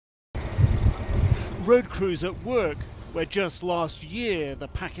Road crews at work, where just last year the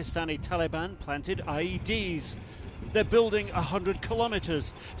Pakistani Taliban planted IEDs. They're building 100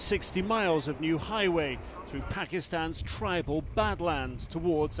 kilometers, 60 miles of new highway through Pakistan's tribal Badlands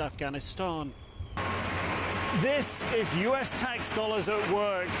towards Afghanistan. This is US tax dollars at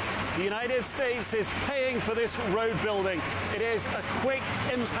work. The United States is paying for this road building. It is a quick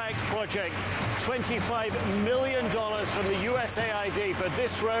impact project. $25 million from the USAID for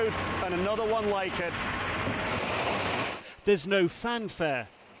this road and another one like it. There's no fanfare,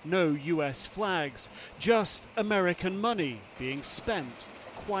 no US flags, just American money being spent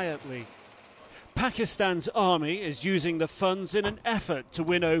quietly. Pakistan's army is using the funds in an effort to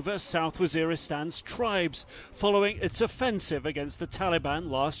win over South Waziristan's tribes, following its offensive against the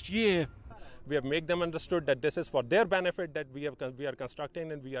Taliban last year. We have made them understood that this is for their benefit, that we are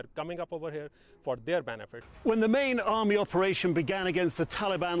constructing and we are coming up over here for their benefit. When the main army operation began against the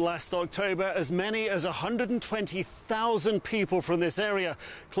Taliban last October, as many as 120,000 people from this area,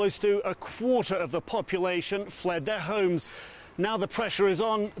 close to a quarter of the population, fled their homes. Now the pressure is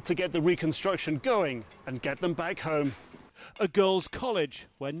on to get the reconstruction going and get them back home. A girls' college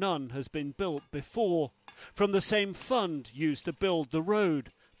where none has been built before, from the same fund used to build the road.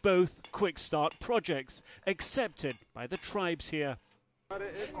 Both quick start projects accepted by the tribes here.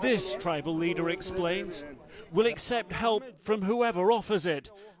 This tribal leader explains, we'll accept help from whoever offers it,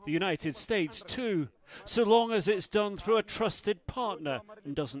 the United States too, so long as it's done through a trusted partner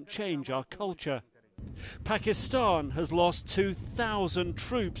and doesn't change our culture. Pakistan has lost 2,000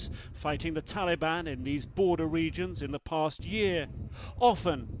 troops fighting the Taliban in these border regions in the past year,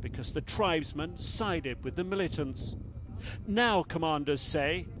 often because the tribesmen sided with the militants. Now commanders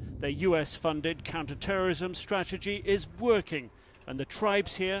say their US-funded counter-terrorism strategy is working and the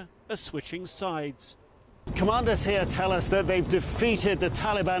tribes here are switching sides. Commanders here tell us that they've defeated the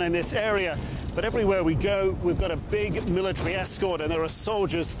Taliban in this area, but everywhere we go, we've got a big military escort and there are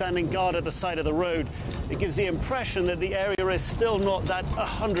soldiers standing guard at the side of the road. It gives the impression that the area is still not that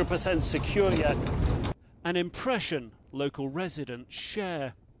 100% secure yet. An impression local residents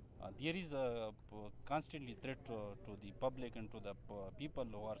share. There is a constantly threat to the public and to the people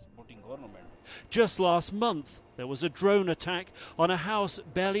who are supporting government. Just last month, there was a drone attack on a house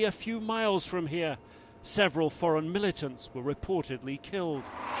barely a few miles from here. Several foreign militants were reportedly killed.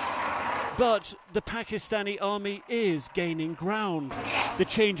 But the Pakistani army is gaining ground. The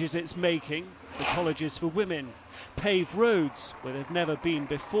changes it's making, the colleges for women, paved roads where they've never been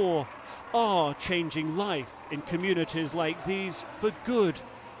before, are changing life in communities like these for good.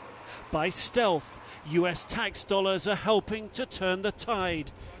 By stealth, US tax dollars are helping to turn the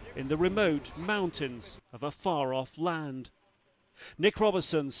tide in the remote mountains of a far-off land. Nick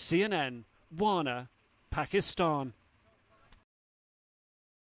Robertson, CNN, Wana, Pakistan.